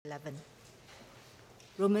11.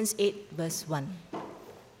 Romans 8, verse 1.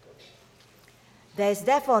 There is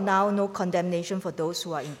therefore now no condemnation for those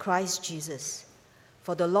who are in Christ Jesus.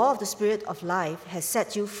 For the law of the Spirit of life has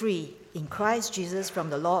set you free in Christ Jesus from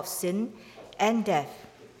the law of sin and death.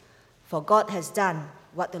 For God has done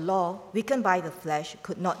what the law, weakened by the flesh,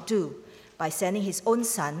 could not do. By sending his own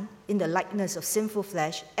Son in the likeness of sinful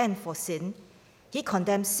flesh and for sin, he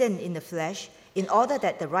condemned sin in the flesh in order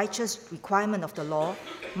that the righteous requirement of the law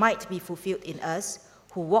might be fulfilled in us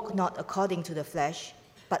who walk not according to the flesh,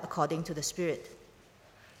 but according to the Spirit.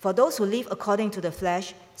 For those who live according to the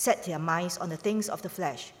flesh set their minds on the things of the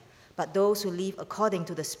flesh, but those who live according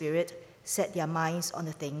to the Spirit set their minds on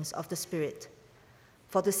the things of the Spirit.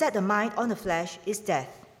 For to set the mind on the flesh is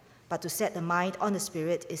death, but to set the mind on the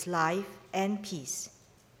Spirit is life and peace.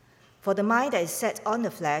 For the mind that is set on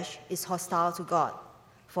the flesh is hostile to God,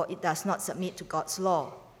 for it does not submit to God's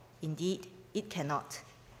law. Indeed, it cannot.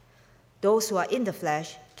 Those who are in the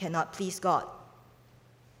flesh cannot please God.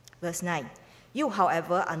 Verse 9. You,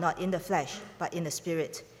 however, are not in the flesh, but in the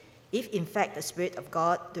Spirit, if in fact the Spirit of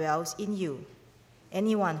God dwells in you.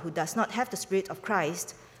 Anyone who does not have the Spirit of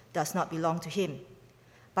Christ does not belong to him.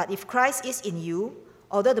 But if Christ is in you,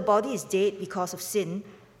 although the body is dead because of sin,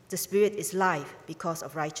 the Spirit is life because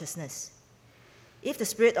of righteousness. If the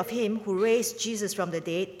Spirit of him who raised Jesus from the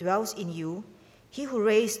dead dwells in you, he who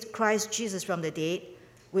raised Christ Jesus from the dead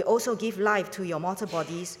will also give life to your mortal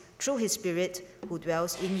bodies through his Spirit who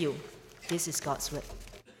dwells in you. This is God's word.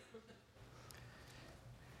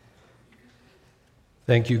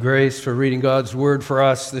 Thank you, Grace, for reading God's word for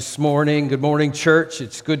us this morning. Good morning, church.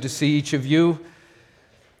 It's good to see each of you.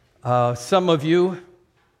 Some of you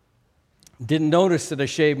didn't notice that I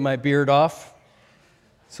shaved my beard off,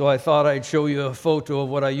 so I thought I'd show you a photo of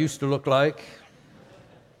what I used to look like.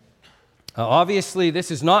 Obviously,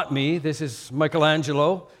 this is not me. This is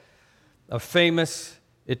Michelangelo, a famous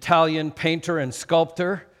Italian painter and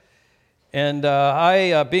sculptor. And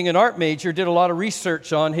I, being an art major, did a lot of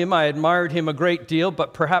research on him. I admired him a great deal,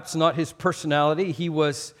 but perhaps not his personality. He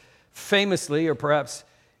was famously, or perhaps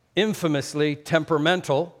infamously,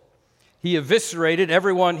 temperamental. He eviscerated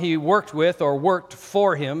everyone he worked with or worked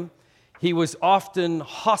for him. He was often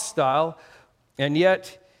hostile, and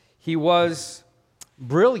yet he was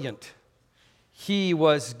brilliant. He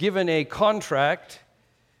was given a contract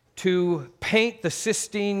to paint the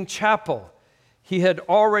Sistine Chapel. He had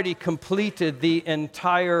already completed the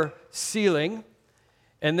entire ceiling,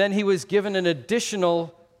 and then he was given an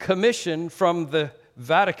additional commission from the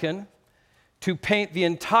Vatican to paint the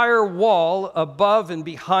entire wall above and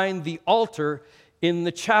behind the altar in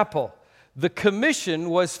the chapel. The commission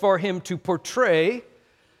was for him to portray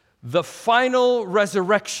the final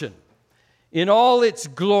resurrection in all its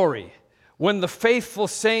glory, when the faithful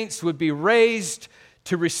saints would be raised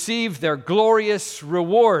to receive their glorious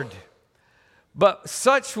reward. But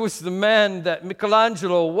such was the man that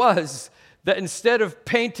Michelangelo was, that instead of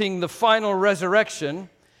painting the final resurrection,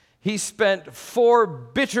 he spent 4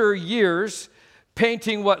 bitter years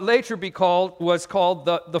painting what later was called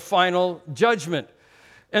the final judgment.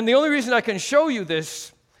 And the only reason I can show you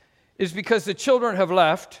this is because the children have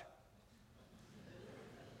left,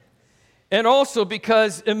 and also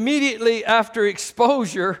because immediately after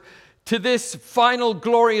exposure to this final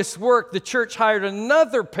glorious work, the church hired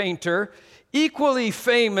another painter equally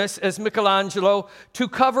famous as Michelangelo to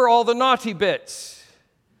cover all the naughty bits,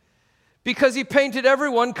 because he painted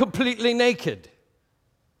everyone completely naked.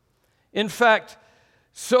 In fact,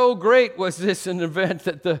 so great was this an event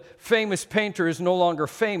that the famous painter is no longer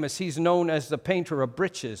famous. He's known as the painter of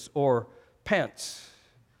breeches or pants,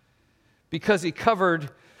 because he covered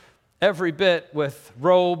every bit with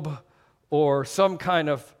robe or some kind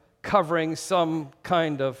of covering, some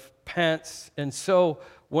kind of pants. And so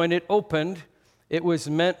when it opened, it was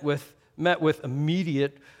met with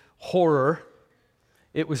immediate horror.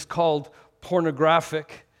 It was called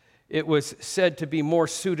pornographic. It was said to be more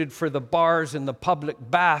suited for the bars and the public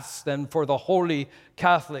baths than for the Holy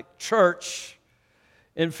Catholic Church.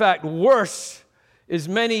 In fact, worse is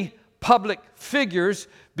many public figures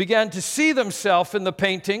began to see themselves in the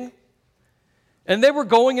painting, and they were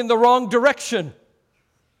going in the wrong direction.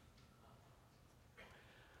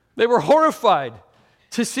 They were horrified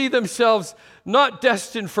to see themselves not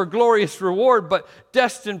destined for glorious reward, but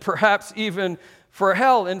destined perhaps even for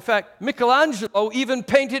hell. In fact, Michelangelo even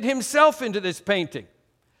painted himself into this painting,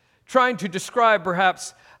 trying to describe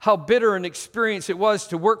perhaps how bitter an experience it was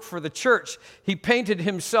to work for the church. He painted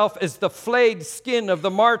himself as the flayed skin of the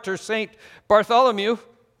martyr Saint Bartholomew.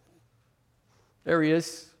 There he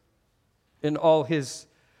is in all his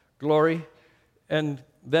glory. And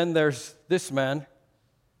then there's this man,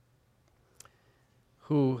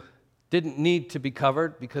 who didn't need to be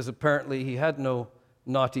covered because apparently he had no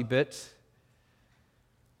naughty bits.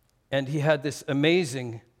 And he had this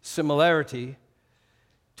amazing similarity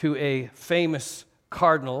to a famous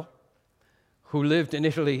cardinal who lived in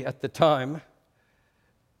Italy at the time.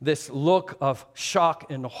 This look of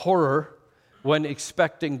shock and horror when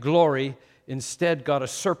expecting glory instead got a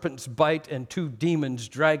serpent's bite and 2 demons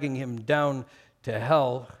dragging him down to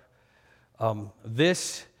hell.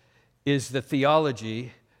 This is the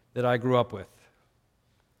theology that I grew up with.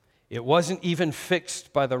 It wasn't even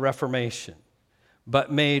fixed by the Reformation,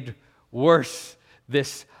 but made worse.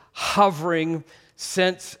 This hovering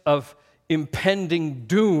sense of impending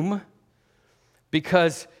doom,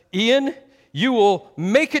 because, Ian, you will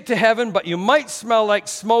make it to heaven, but you might smell like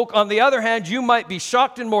smoke. On the other hand, you might be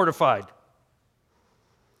shocked and mortified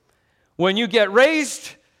when you get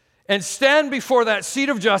raised and stand before that seat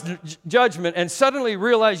of judgment and suddenly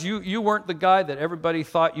realize you weren't the guy that everybody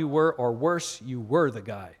thought you were, or worse, you were the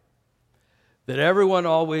guy that everyone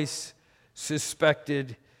always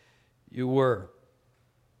suspected you were.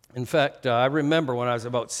 In fact, I remember when I was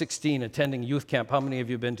about 16 attending youth camp. How many of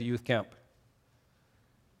you have been to youth camp?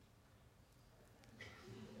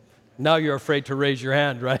 Now you're afraid to raise your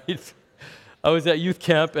hand, right? I was at youth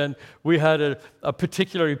camp, and we had a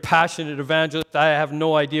particularly passionate evangelist. I have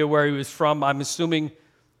no idea where he was from. I'm assuming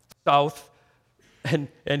south. And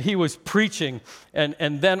he was preaching.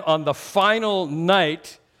 And then on the final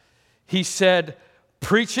night, he said,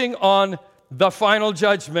 preaching on the final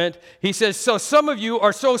judgment, he says, so some of you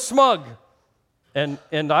are so smug. And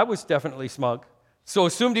I was definitely smug. So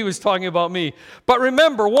assumed he was talking about me. But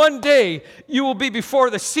remember, one day you will be before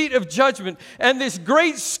the seat of judgment, and this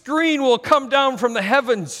great screen will come down from the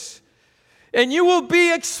heavens, and you will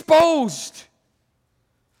be exposed.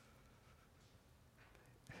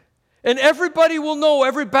 And everybody will know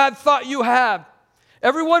every bad thought you have.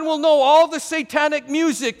 Everyone will know all the satanic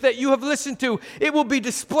music that you have listened to. It will be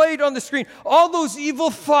displayed on the screen. All those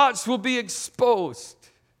evil thoughts will be exposed.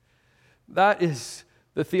 That is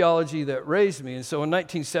the theology that raised me. And so in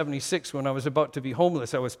 1976, when I was about to be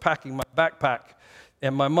homeless, I was packing my backpack.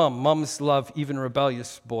 And my moms love even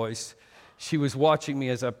rebellious boys. She was watching me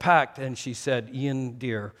as I packed, and she said, Ian,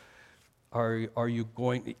 dear, are you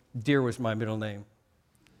going... Dear was my middle name,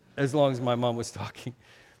 as long as my mom was talking.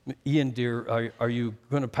 Ian, dear, are you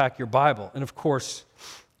going to pack your Bible? And of course,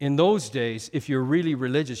 in those days, if you're really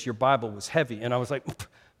religious, your Bible was heavy. And I was like,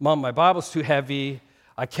 Mom, my Bible's too heavy.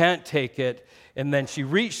 I can't take it. And then she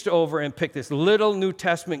reached over and picked this little New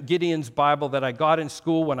Testament Gideon's Bible that I got in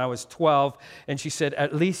school when I was 12. And she said,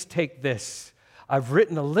 at least take this. I've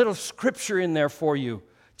written a little scripture in there for you,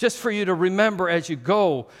 just for you to remember as you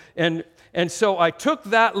go. And so I took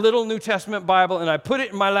that little New Testament Bible and I put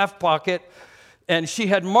it in my left pocket. And she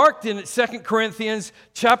had marked in it 2 Corinthians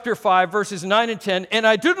chapter 5, verses 9 and 10. And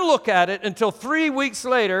I didn't look at it until 3 weeks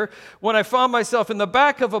later when I found myself in the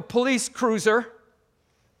back of a police cruiser,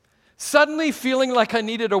 suddenly feeling like I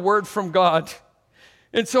needed a word from God.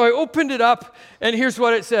 And so I opened it up, and here's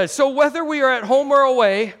what it says. So whether we are at home or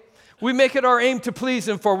away, we make it our aim to please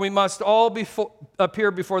Him, for we must all appear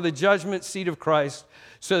before the judgment seat of Christ,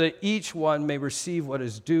 so that each one may receive what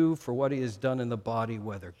is due for what he has done in the body,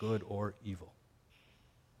 whether good or evil.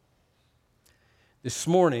 This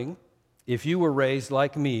morning, if you were raised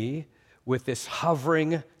like me with this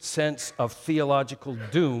hovering sense of theological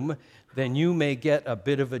doom, then you may get a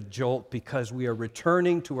bit of a jolt, because we are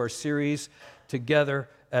returning to our series together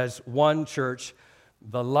as one church,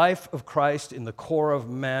 the life of Christ in the core of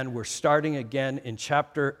man. We're starting again in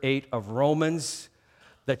chapter 8 of Romans,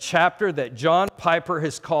 the chapter that John Piper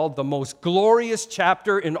has called the most glorious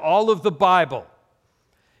chapter in all of the Bible.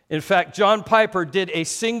 In fact, John Piper did a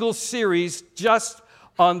single series just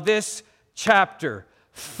on this chapter.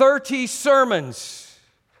 30 sermons,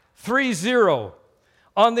 30,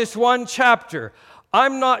 on this one chapter.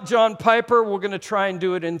 I'm not John Piper. We're going to try and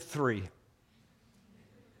do it in 3.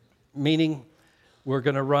 Meaning, we're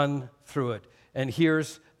going to run through it. And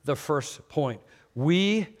here's the first point.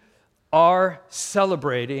 We are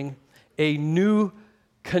celebrating a new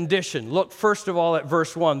condition. Look, first of all, at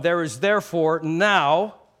verse 1. There is therefore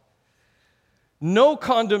now no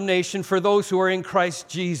condemnation for those who are in Christ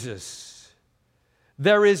Jesus.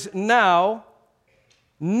 There is now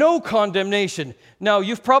no condemnation. Now,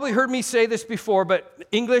 you've probably heard me say this before, but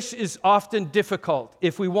English is often difficult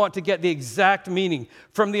if we want to get the exact meaning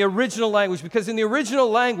from the original language, because in the original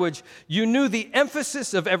language, you knew the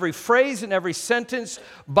emphasis of every phrase and every sentence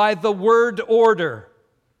by the word order.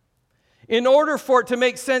 In order for it to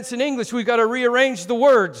make sense in English, we've got to rearrange the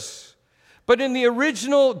words. But in the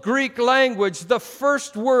original Greek language, the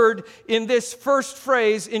first word in this first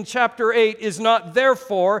phrase in chapter 8 is not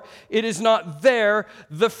therefore, it is not there.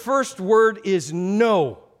 The first word is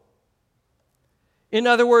no. In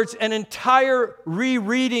other words, an entire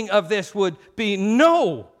rereading of this would be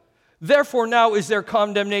no. Therefore now is there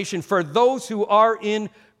condemnation for those who are in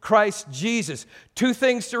Christ Jesus. Two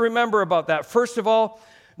things to remember about that. First of all,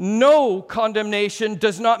 no condemnation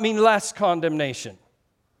does not mean less condemnation.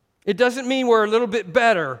 It doesn't mean we're a little bit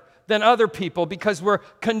better than other people because we're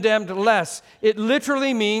condemned less. It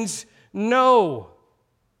literally means no.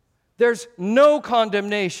 There's no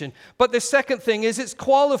condemnation. But the second thing is it's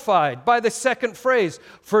qualified by the second phrase,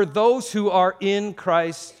 for those who are in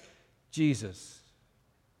Christ Jesus.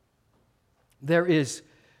 There is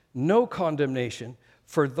no condemnation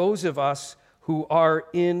for those of us who are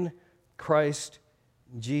in Christ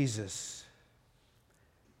Jesus.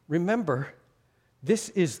 Remember, this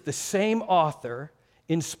is the same author,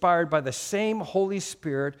 inspired by the same Holy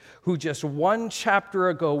Spirit, who just one chapter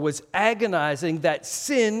ago was agonizing that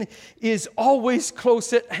sin is always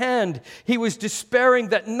close at hand. He was despairing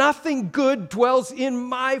that nothing good dwells in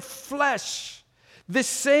my flesh. This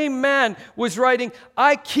same man was writing,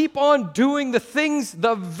 I keep on doing the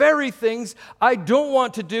very things I don't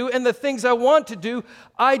want to do, and the things I want to do,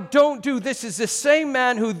 I don't do. This is the same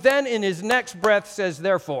man who then in his next breath says,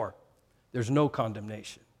 therefore, there's no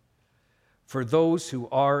condemnation for those who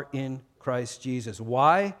are in Christ Jesus.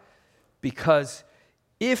 Why? Because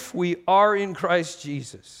if we are in Christ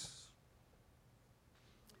Jesus,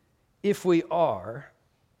 if we are,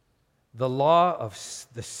 the law of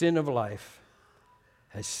the sin of life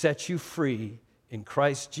has set you free in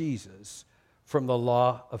Christ Jesus from the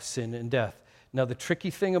law of sin and death. Now, the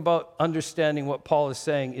tricky thing about understanding what Paul is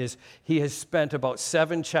saying is he has spent about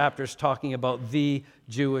 7 chapters talking about the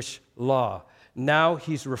Jewish law. Now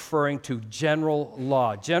he's referring to general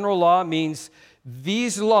law. General law means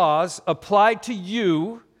these laws apply to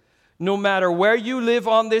you no matter where you live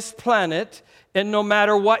on this planet and no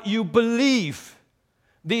matter what you believe.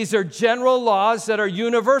 These are general laws that are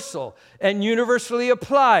universal and universally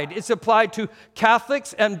applied. It's applied to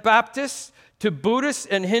Catholics and Baptists, to Buddhists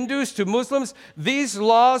and Hindus, to Muslims. These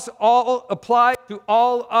laws all apply to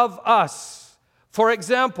all of us. For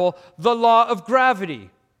example, the law of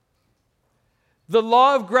gravity. The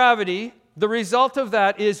law of gravity, the result of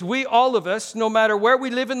that is we, all of us, no matter where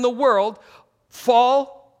we live in the world,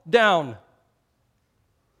 fall down.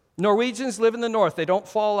 Norwegians live in the north. They don't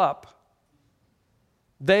fall up.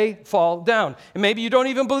 They fall down. And maybe you don't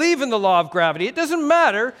even believe in the law of gravity. It doesn't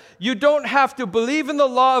matter. You don't have to believe in the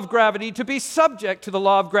law of gravity to be subject to the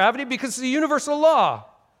law of gravity because it's a universal law.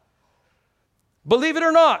 Believe it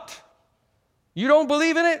or not. You don't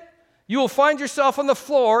believe in it, you will find yourself on the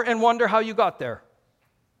floor and wonder how you got there.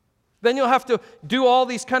 Then you'll have to do all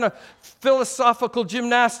these kind of philosophical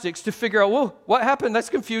gymnastics to figure out, whoa, what happened? That's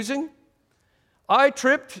confusing. I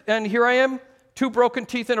tripped, and here I am, 2 broken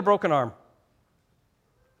teeth and a broken arm.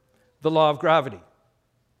 The law of gravity.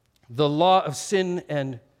 The law of sin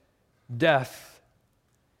and death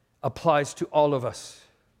applies to all of us,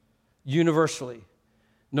 universally.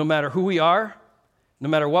 No matter who we are, no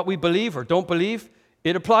matter what we believe or don't believe,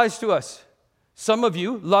 it applies to us. Some of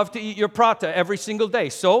you love to eat your prata every single day,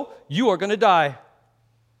 so you are going to die.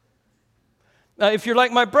 Now, if you're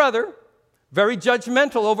like my brother, very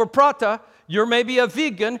judgmental over prata, you're maybe a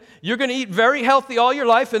vegan, you're going to eat very healthy all your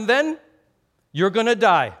life, and then you're going to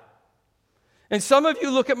die. And some of you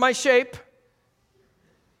look at my shape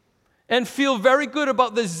and feel very good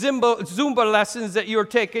about the Zumba lessons that you're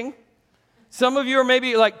taking. Some of you are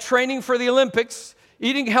maybe like training for the Olympics,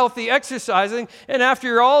 eating healthy, exercising, and after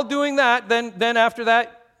you're all doing that, then after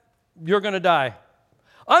that, you're going to die.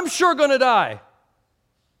 I'm sure going to die.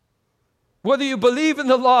 Whether you believe in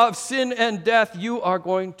the law of sin and death, you are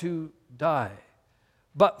going to die.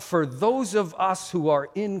 But for those of us who are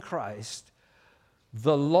in Christ,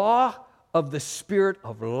 the law of the Spirit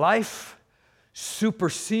of life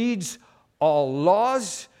supersedes all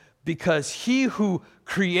laws because he who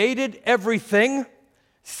created everything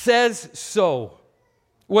says so,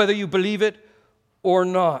 whether you believe it or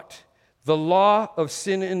not. The law of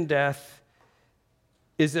sin and death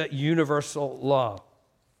is a universal law.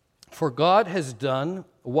 For God has done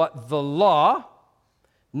what the law,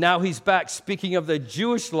 now he's back speaking of the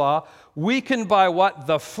Jewish law, weakened by what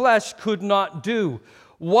the flesh could not do.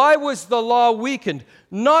 Why was the law weakened?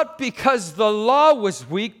 Not because the law was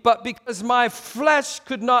weak, but because my flesh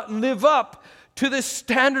could not live up to the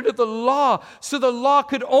standard of the law. So the law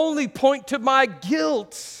could only point to my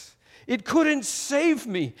guilt. It couldn't save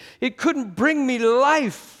me. It couldn't bring me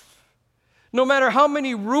life. No matter how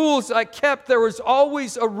many rules I kept, there was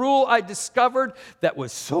always a rule I discovered that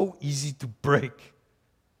was so easy to break.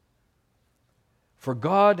 For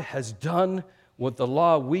God has done what the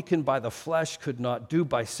law, weakened by the flesh, could not do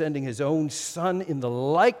by sending his own Son in the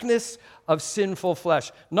likeness of sinful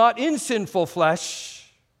flesh. Not in sinful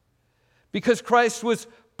flesh, because Christ was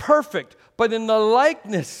perfect, but in the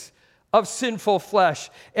likeness of sinful flesh.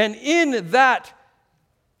 And in that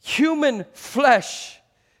human flesh,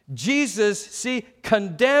 Jesus,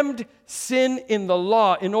 condemned sin in the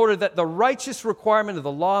law in order that the righteous requirement of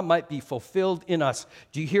the law might be fulfilled in us.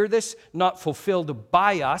 Do you hear this? Not fulfilled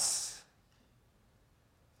by us,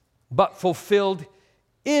 but fulfilled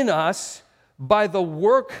in us by the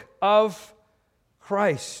work of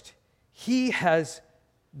Christ. He has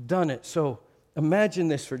done it. So imagine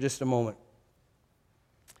this for just a moment.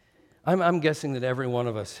 I'm guessing that every one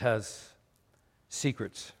of us has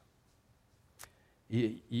secrets.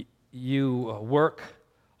 You work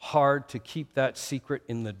hard to keep that secret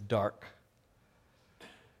in the dark.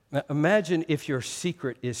 Now, imagine if your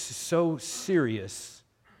secret is so serious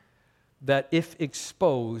that if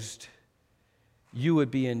exposed, you would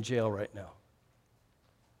be in jail right now.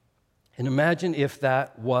 And imagine if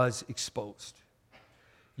that was exposed.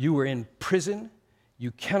 You were in prison.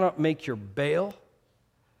 You cannot make your bail.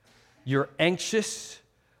 You're anxious,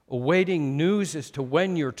 awaiting news as to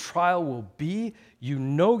when your trial will be. You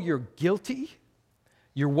know you're guilty.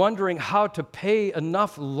 You're wondering how to pay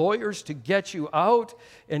enough lawyers to get you out.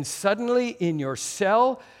 And suddenly in your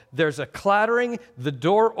cell, there's a clattering. The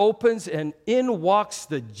door opens and in walks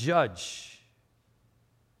the judge.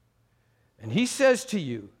 And he says to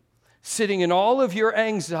you, sitting in all of your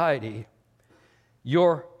anxiety,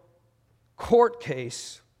 your court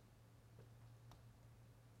case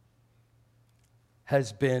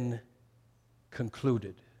has been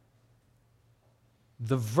concluded.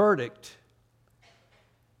 The verdict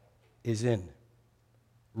is in.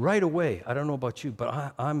 Right away, I don't know about you,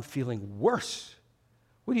 but I'm feeling worse.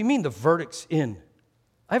 What do you mean the verdict's in?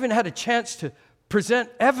 I haven't had a chance to present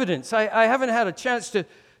evidence. I haven't had a chance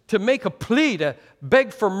to make a plea, to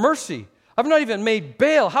beg for mercy. I've not even made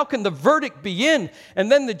bail. How can the verdict be in? And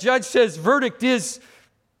then the judge says, verdict is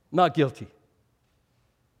not guilty.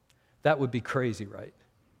 That would be crazy, right?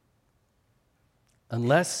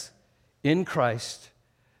 Unless in Christ,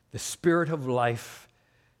 the Spirit of life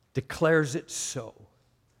declares it so.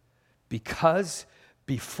 Because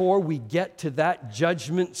before we get to that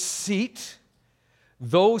judgment seat,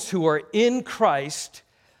 those who are in Christ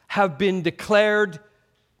have been declared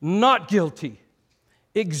not guilty,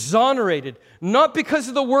 exonerated, not because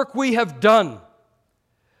of the work we have done,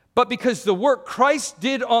 but because the work Christ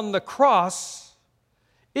did on the cross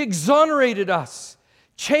exonerated us,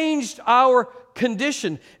 changed our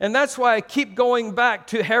condition. And that's why I keep going back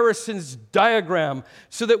to Harrison's diagram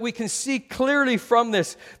so that we can see clearly from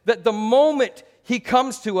this that the moment he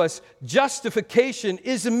comes to us, justification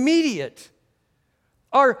is immediate.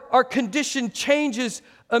 Our condition changes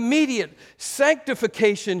immediate.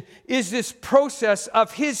 Sanctification is this process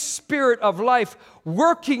of His Spirit of life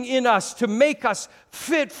working in us to make us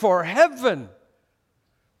fit for heaven.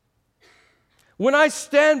 When I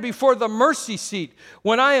stand before the mercy seat,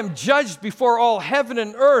 when I am judged before all heaven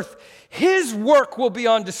and earth, His work will be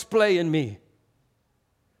on display in me.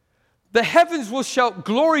 The heavens will shout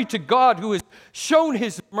glory to God who has shown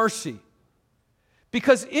His mercy.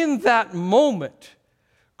 Because in that moment,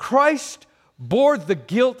 Christ bore the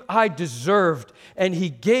guilt I deserved, and He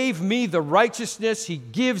gave me the righteousness. He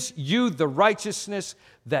gives you the righteousness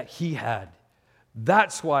that He had.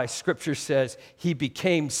 That's why Scripture says He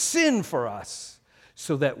became sin for us,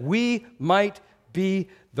 so that we might be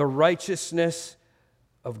the righteousness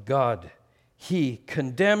of God. He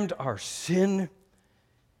condemned our sin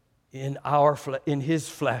in His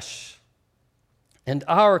flesh, and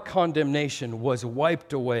our condemnation was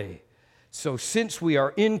wiped away. So since we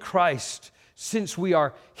are in Christ, since we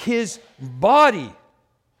are His body,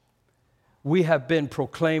 we have been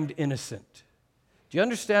proclaimed innocent. Do you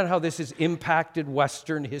understand how this has impacted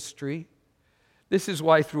Western history? This is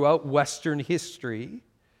why throughout Western history,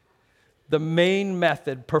 the main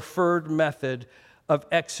method, preferred method of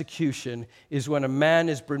execution is when a man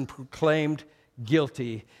has been proclaimed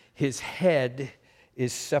guilty, his head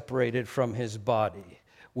is separated from his body.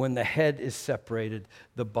 When the head is separated,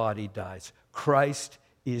 the body dies. Christ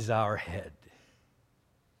is our head.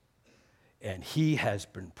 And He has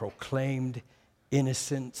been proclaimed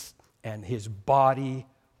innocent, and His body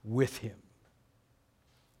with Him.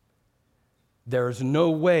 There is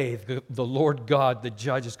no way the Lord God, the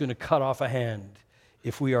judge, is going to cut off a hand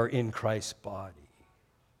if we are in Christ's body.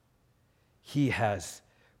 He has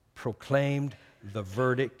proclaimed the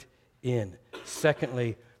verdict in.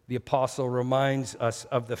 Secondly, the apostle reminds us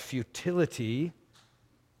of the futility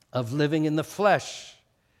of living in the flesh,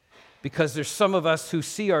 because there's some of us who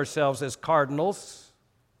see ourselves as cardinals.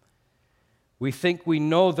 We think we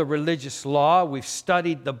know the religious law. We've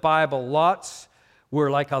studied the Bible lots.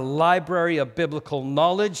 We're like a library of biblical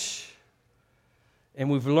knowledge. And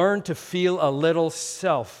we've learned to feel a little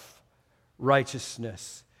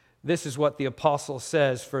self-righteousness. This is what the apostle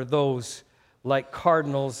says for those like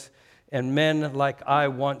cardinals and men like I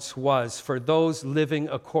once was. For those living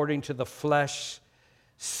according to the flesh,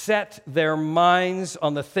 set their minds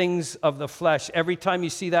on the things of the flesh. Every time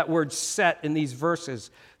you see that word set in these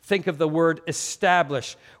verses, think of the word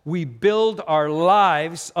establish. We build our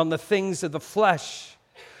lives on the things of the flesh.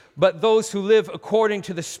 But those who live according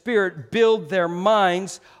to the Spirit build their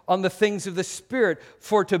minds on the things of the Spirit.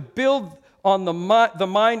 For to build on the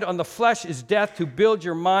mind on the flesh is death. To build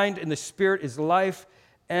your mind in the Spirit is life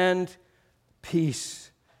and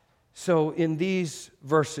peace. So in these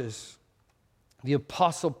verses, the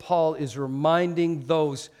Apostle Paul is reminding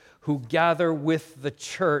those who gather with the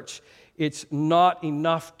church, it's not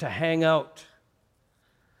enough to hang out.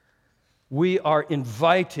 We are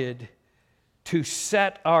invited to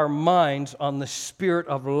set our minds on the Spirit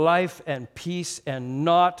of life and peace, and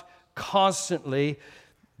not constantly,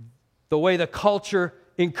 the way the culture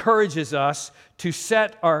encourages us, to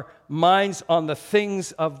set our minds on the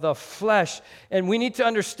things of the flesh. And we need to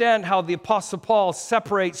understand how the Apostle Paul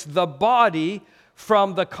separates the body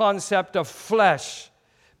from the concept of flesh.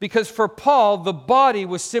 Because for Paul, the body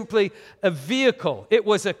was simply a vehicle. It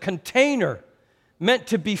was a container meant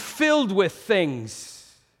to be filled with things.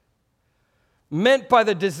 Meant by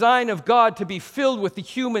the design of God to be filled with the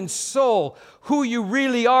human soul. Who you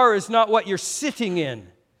really are is not what you're sitting in.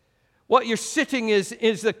 What you're sitting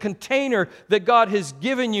is the container that God has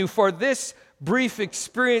given you for this brief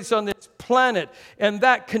experience on this planet. And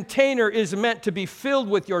that container is meant to be filled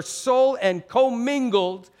with your soul and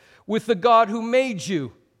commingled with the God who made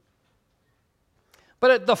you.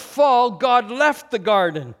 But at the fall, God left the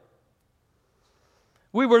garden.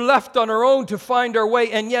 We were left on our own to find our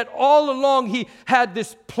way, and yet all along He had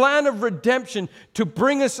this plan of redemption to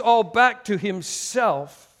bring us all back to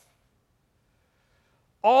Himself.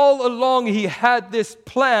 All along He had this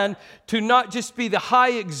plan to not just be the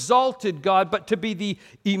high exalted God, but to be the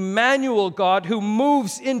Emmanuel God who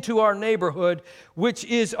moves into our neighborhood, which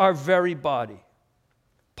is our very body.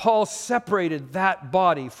 Paul separated that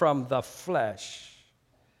body from the flesh,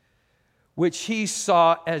 which he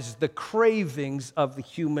saw as the cravings of the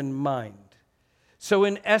human mind. So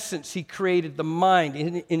in essence, he created the mind.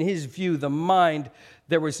 In his view, the mind,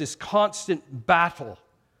 there was this constant battle.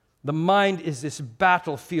 The mind is this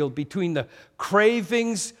battlefield between the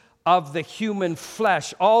cravings of the human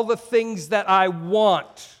flesh, all the things that I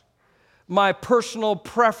want, my personal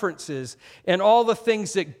preferences, and all the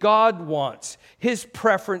things that God wants. His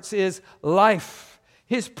preference is life.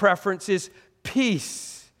 His preference is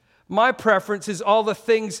peace. My preference is all the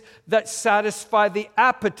things that satisfy the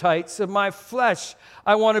appetites of my flesh.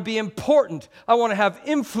 I want to be important. I want to have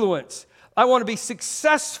influence. I want to be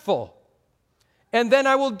successful. And then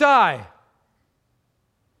I will die.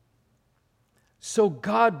 So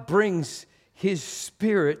God brings His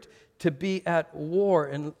Spirit to be at war.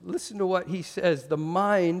 And listen to what He says. The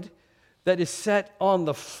mind that is set on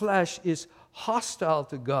the flesh is hostile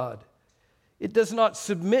to God. It does not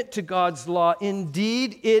submit to God's law.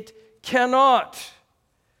 Indeed, it cannot.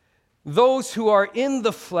 Those who are in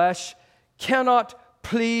the flesh cannot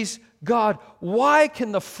please God. Why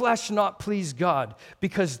can the flesh not please God?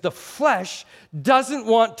 Because the flesh doesn't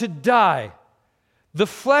want to die. The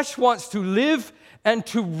flesh wants to live and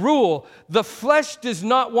to rule. The flesh does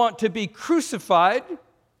not want to be crucified.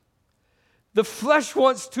 The flesh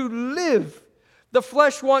wants to live. The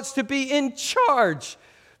flesh wants to be in charge.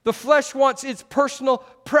 The flesh wants its personal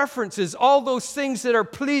preferences, all those things that are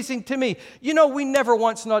pleasing to me. You know, we never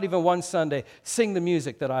once, not even one Sunday, sing the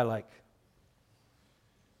music that I like.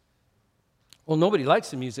 Well, nobody likes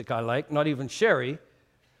the music I like, not even Sherry.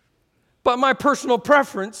 But my personal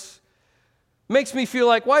preference makes me feel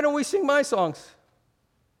like, why don't we sing my songs?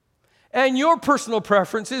 And your personal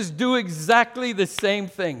preferences do exactly the same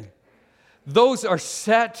thing. Those are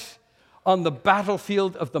set on the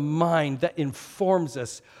battlefield of the mind that informs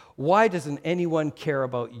us. Why doesn't anyone care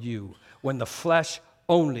about you when the flesh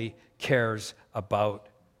only cares about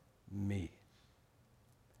me?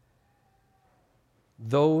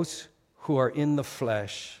 Those who are in the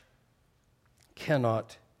flesh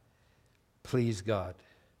cannot please God.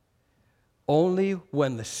 Only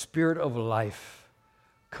when the Spirit of life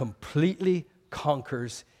completely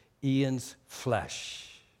conquers Ian's flesh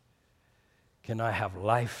can I have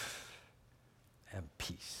life and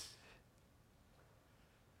peace.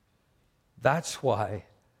 That's why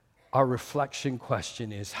our reflection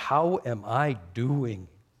question is, how am I doing?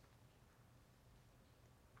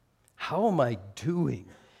 How am I doing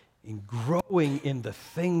in growing in the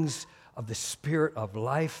things of the Spirit of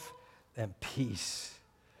life and peace?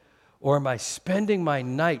 Or am I spending my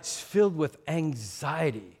nights filled with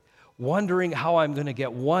anxiety, wondering how I'm going to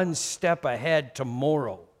get one step ahead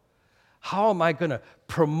tomorrow? How am I going to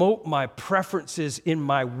promote my preferences in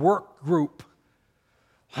my work group?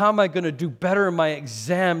 How am I going to do better in my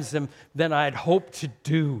exams than I'd hoped to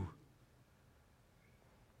do?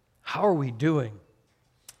 How are we doing?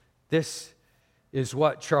 This is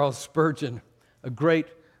what Charles Spurgeon, a great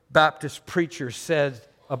Baptist preacher, said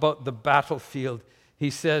about the battlefield. He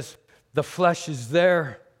says, the flesh is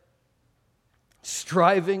there,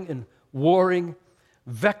 striving and warring,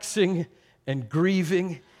 vexing and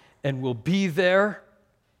grieving, and will be there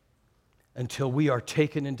until we are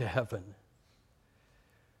taken into heaven.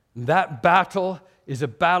 That battle is a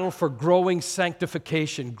battle for growing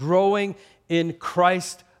sanctification, growing in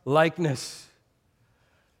Christ likeness,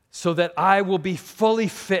 so that I will be fully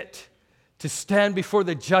fit to stand before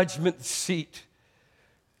the judgment seat,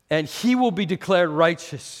 and he will be declared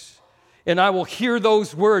righteous. And I will hear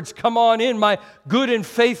those words, "Come on in, my good and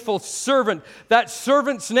faithful servant." That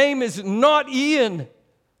servant's name is not Ian.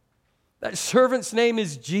 That servant's name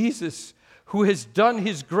is Jesus, who has done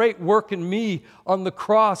his great work in me on the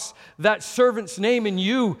cross. That servant's name in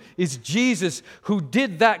you is Jesus, who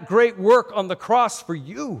did that great work on the cross for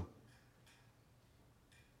you.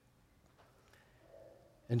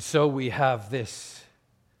 And so we have this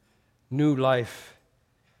new life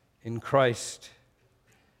in Christ.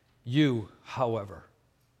 You, however,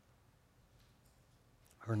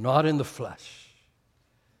 are not in the flesh,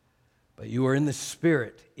 but you are in the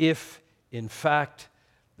Spirit, if, in fact,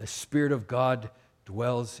 the Spirit of God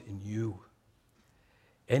dwells in you.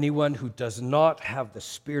 Anyone who does not have the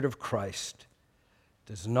Spirit of Christ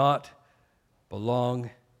does not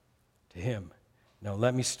belong to him. Now,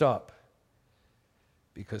 let me stop,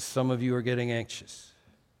 because some of you are getting anxious.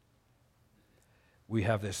 We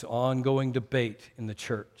have this ongoing debate in the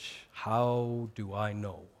church. How do I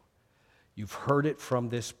know? You've heard it from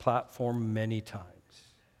this platform many times.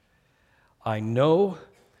 I know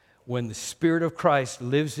when the Spirit of Christ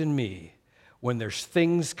lives in me, when there's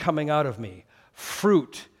things coming out of me,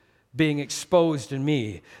 fruit being exposed in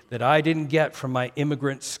me that I didn't get from my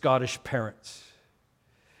immigrant Scottish parents.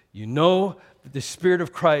 You know that the Spirit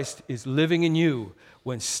of Christ is living in you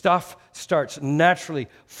when stuff starts naturally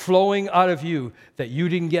flowing out of you that you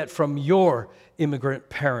didn't get from your immigrant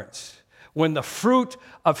parents. When the fruit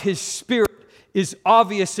of His Spirit is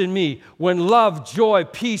obvious in me, when love, joy,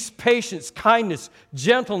 peace, patience, kindness,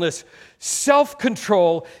 gentleness,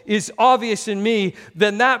 self-control is obvious in me,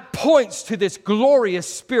 then that points to this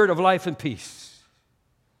glorious Spirit of life and peace.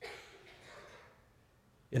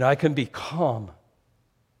 And I can be calm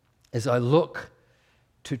as I look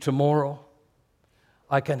to tomorrow.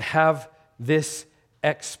 I can have this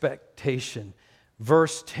expectation.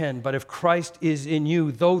 Verse 10, but if Christ is in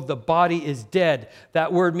you, though the body is dead,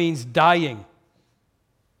 that word means dying.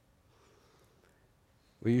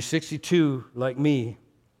 Well, you're 62 like me,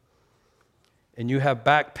 and you have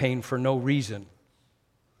back pain for no reason.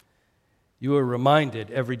 You are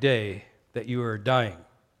reminded every day that you are dying.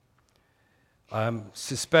 I'm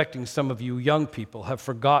suspecting some of you young people have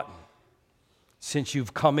forgotten. Since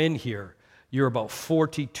you've come in here, you're about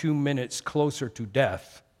 42 minutes closer to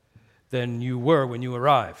death than you were when you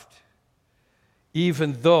arrived.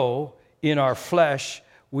 Even though in our flesh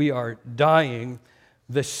we are dying,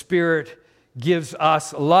 the Spirit gives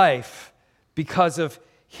us life because of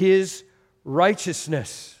His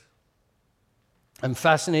righteousness. I'm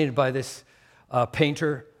fascinated by this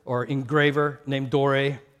painter or engraver named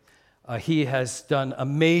Doré. He has done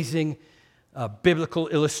amazing biblical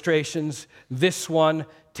illustrations. This one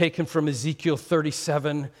taken from Ezekiel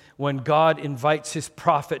 37, when God invites his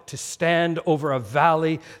prophet to stand over a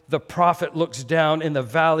valley. The prophet looks down, and the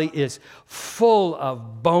valley is full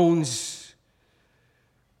of bones.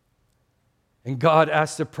 And God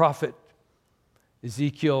asks the prophet,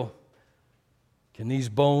 Ezekiel, can these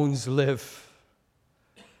bones live?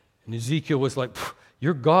 And Ezekiel was like,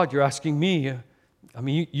 you're God, you're asking me. I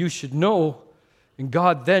mean, you should know. And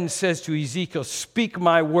God then says to Ezekiel, speak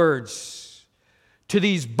my words to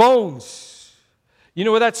these bones. You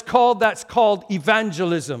know what that's called? That's called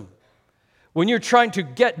evangelism. When you're trying to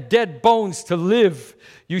get dead bones to live,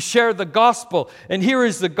 you share the gospel. And here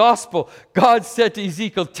is the gospel. God said to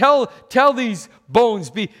Ezekiel, tell these bones,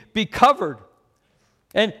 be covered.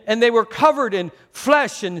 And they were covered in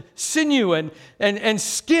flesh and sinew and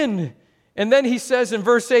skin. And then he says in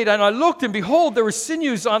verse 8, and I looked, and behold, there were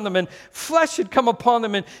sinews on them, and flesh had come upon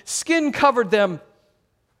them, and skin covered them,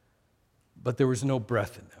 but there was no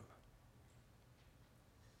breath in them.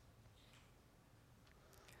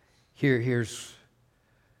 Here's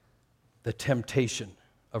the temptation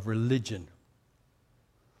of religion.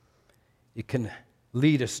 It can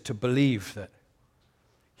lead us to believe that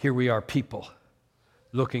here we are, people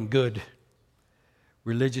looking good.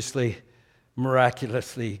 Religiously,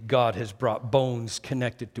 miraculously, God has brought bones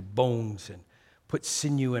connected to bones and put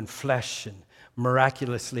sinew and flesh and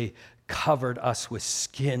miraculously covered us with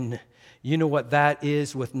skin. You know what that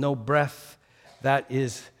is with no breath? That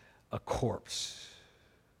is a corpse.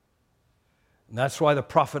 And that's why the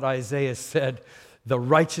prophet Isaiah said, the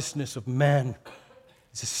righteousness of man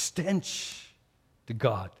is a stench to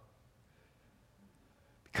God.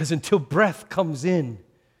 Because until breath comes in,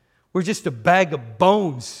 we're just a bag of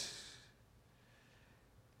bones.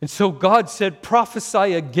 And so God said,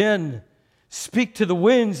 prophesy again. Speak to the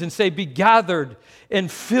winds and say, be gathered and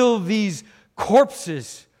fill these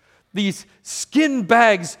corpses, these skin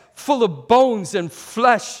bags full of bones and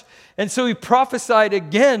flesh. And so he prophesied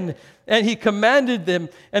again, and he commanded them,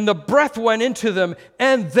 and the breath went into them,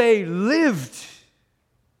 and they lived.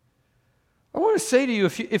 I want to say to you,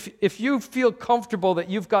 if you feel comfortable that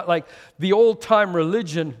you've got like the old-time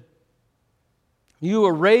religion, you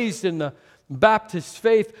were raised in the Baptist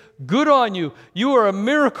faith, good on you. You are a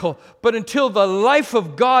miracle. But until the life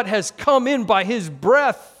of God has come in by his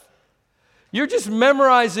breath, you're just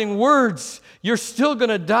memorizing words. You're still going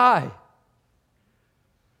to die.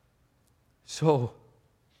 So,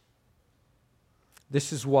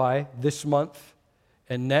 this is why this month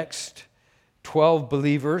and next, 12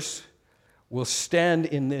 believers will stand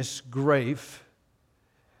in this grave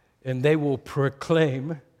and they will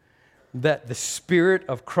proclaim that the Spirit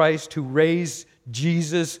of Christ who raised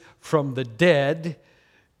Jesus from the dead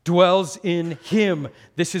dwells in him.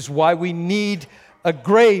 This is why we need a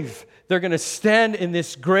grave. They're going to stand in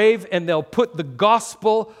this grave and they'll put the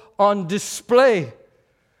gospel on display.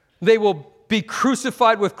 They will be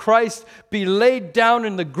crucified with Christ, be laid down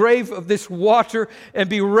in the grave of this water, and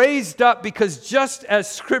be raised up, because just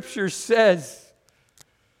as Scripture says,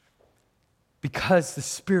 because the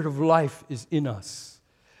Spirit of life is in us,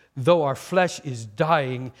 though our flesh is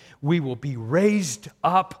dying, we will be raised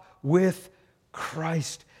up with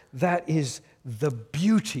Christ. That is the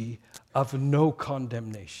beauty of no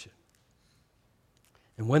condemnation.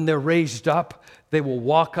 And when they're raised up, they will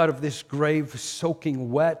walk out of this grave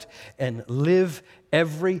soaking wet and live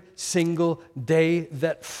every single day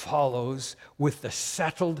that follows with the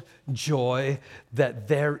settled joy that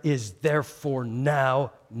there is therefore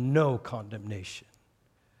now no condemnation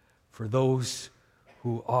for those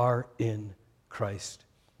who are in Christ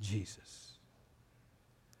Jesus.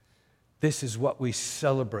 This is what we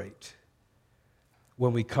celebrate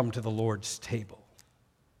when we come to the Lord's table.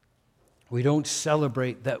 We don't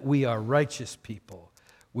celebrate that we are righteous people.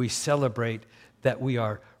 We celebrate that we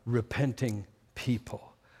are repenting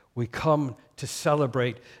people. We come to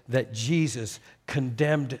celebrate that Jesus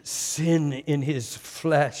condemned sin in his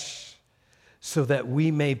flesh so that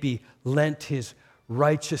we may be lent his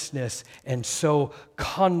righteousness, and so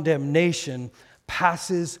condemnation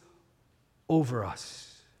passes over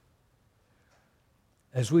us.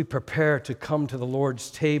 As we prepare to come to the Lord's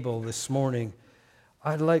table this morning,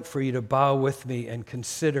 I'd like for you to bow with me and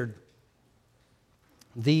consider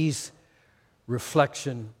these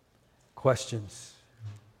reflection questions.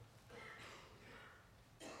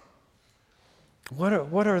 What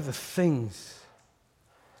are the things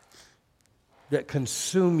that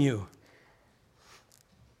consume you?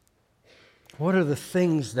 What are the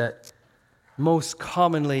things that most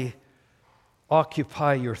commonly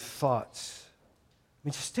occupy your thoughts? I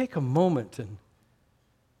mean, just take a moment and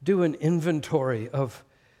do an inventory of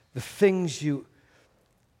the things you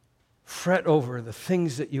fret over, the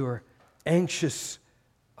things that you are anxious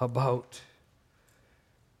about.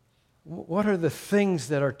 What are the things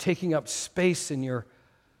that are taking up space in your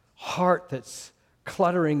heart that's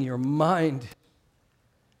cluttering your mind?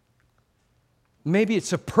 Maybe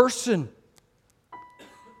it's a person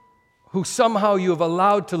who somehow you have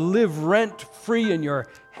allowed to live rent-free in your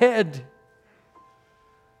head,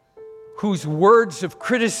 whose words of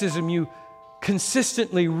criticism you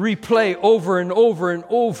consistently replay over and over and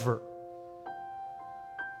over.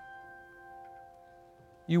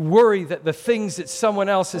 You worry that the things that someone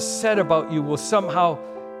else has said about you will somehow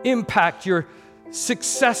impact your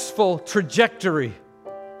successful trajectory.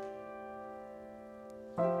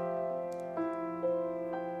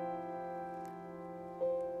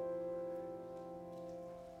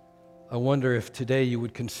 I wonder if today you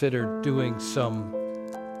would consider doing some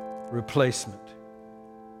replacement.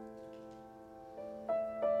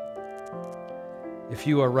 If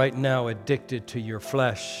you are right now addicted to your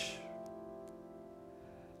flesh,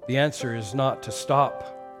 the answer is not to stop.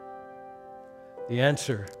 The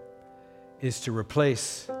answer is to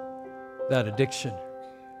replace that addiction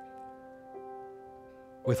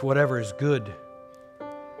with whatever is good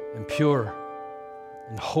and pure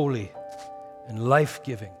and holy and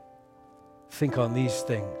life-giving. Think on these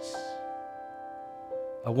things.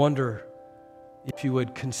 I wonder if you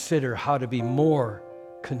would consider how to be more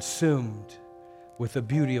consumed with the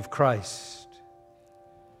beauty of Christ,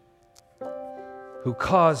 who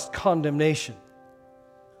caused condemnation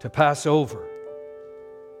to pass over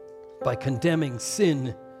by condemning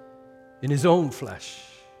sin in his own flesh.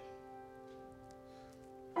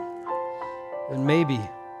 And maybe,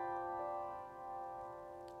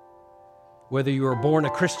 whether you were born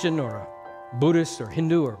a Christian or a Buddhist or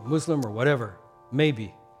Hindu or Muslim or whatever,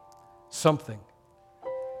 maybe something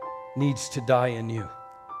needs to die in you.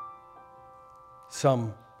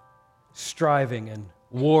 Some striving and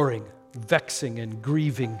warring, vexing and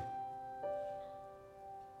grieving.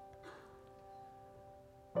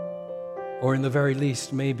 Or in the very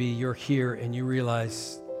least, maybe you're here and you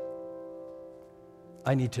realize,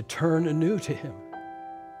 I need to turn anew to him.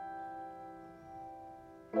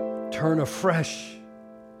 Turn afresh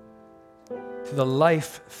to the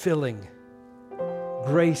life-filling,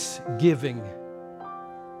 grace-giving,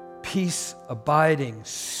 peace-abiding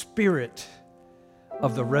Spirit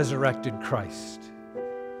of the resurrected Christ.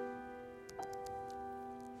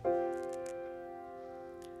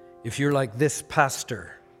 If you're like this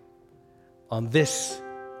pastor on this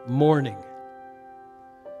morning,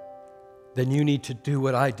 then you need to do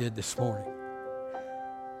what I did this morning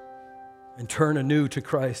and turn anew to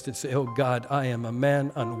Christ and say, oh God, I am a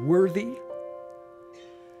man unworthy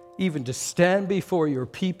even to stand before your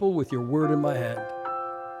people with your word in my hand.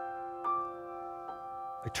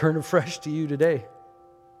 I turn afresh to you today.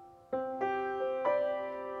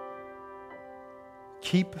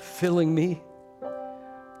 Keep filling me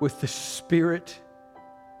with the Spirit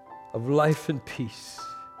of life and peace,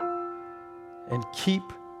 and keep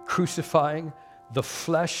crucifying the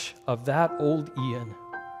flesh of that old Ian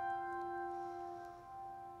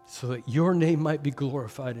so that your name might be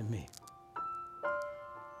glorified in me.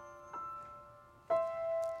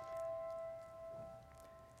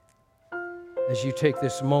 As you take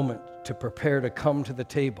this moment to prepare to come to the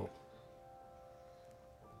table,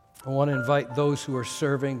 I want to invite those who are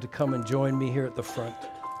serving to come and join me here at the front.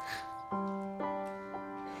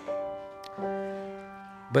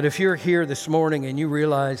 But if you're here this morning and you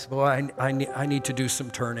realize, boy, I need to do some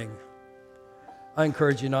turning, I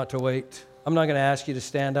encourage you not to wait. I'm not going to ask you to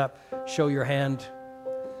stand up, show your hand.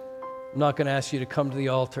 I'm not going to ask you to come to the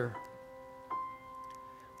altar.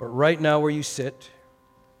 But right now where you sit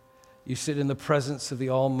in the presence of the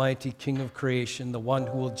Almighty King of creation, the one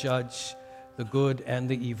who will judge the good and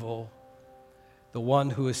the evil, the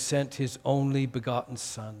one who has sent his only begotten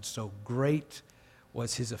Son. So great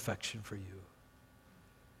was his affection for you.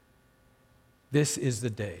 This is the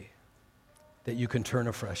day that you can turn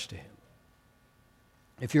afresh to him.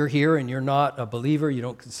 If you're here and you're not a believer, you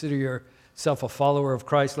don't consider yourself a follower of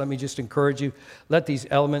Christ, let me just encourage you, let these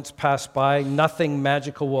elements pass by. Nothing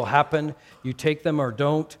magical will happen. You take them or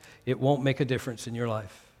don't, it won't make a difference in your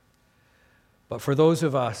life. But for those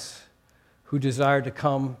of us who desire to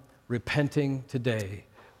come repenting today,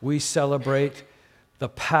 we celebrate the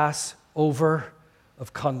Passover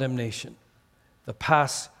of condemnation, the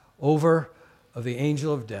Passover of the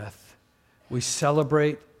angel of death. We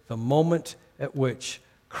celebrate the moment at which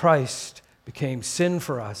Christ became sin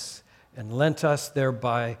for us and lent us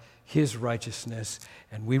thereby his righteousness.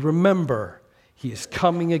 And we remember he is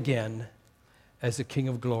coming again as the King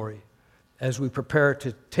of glory. As we prepare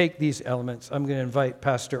to take these elements, I'm going to invite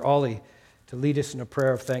Pastor Ollie to lead us in a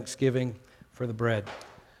prayer of thanksgiving for the bread.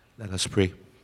 Let us pray.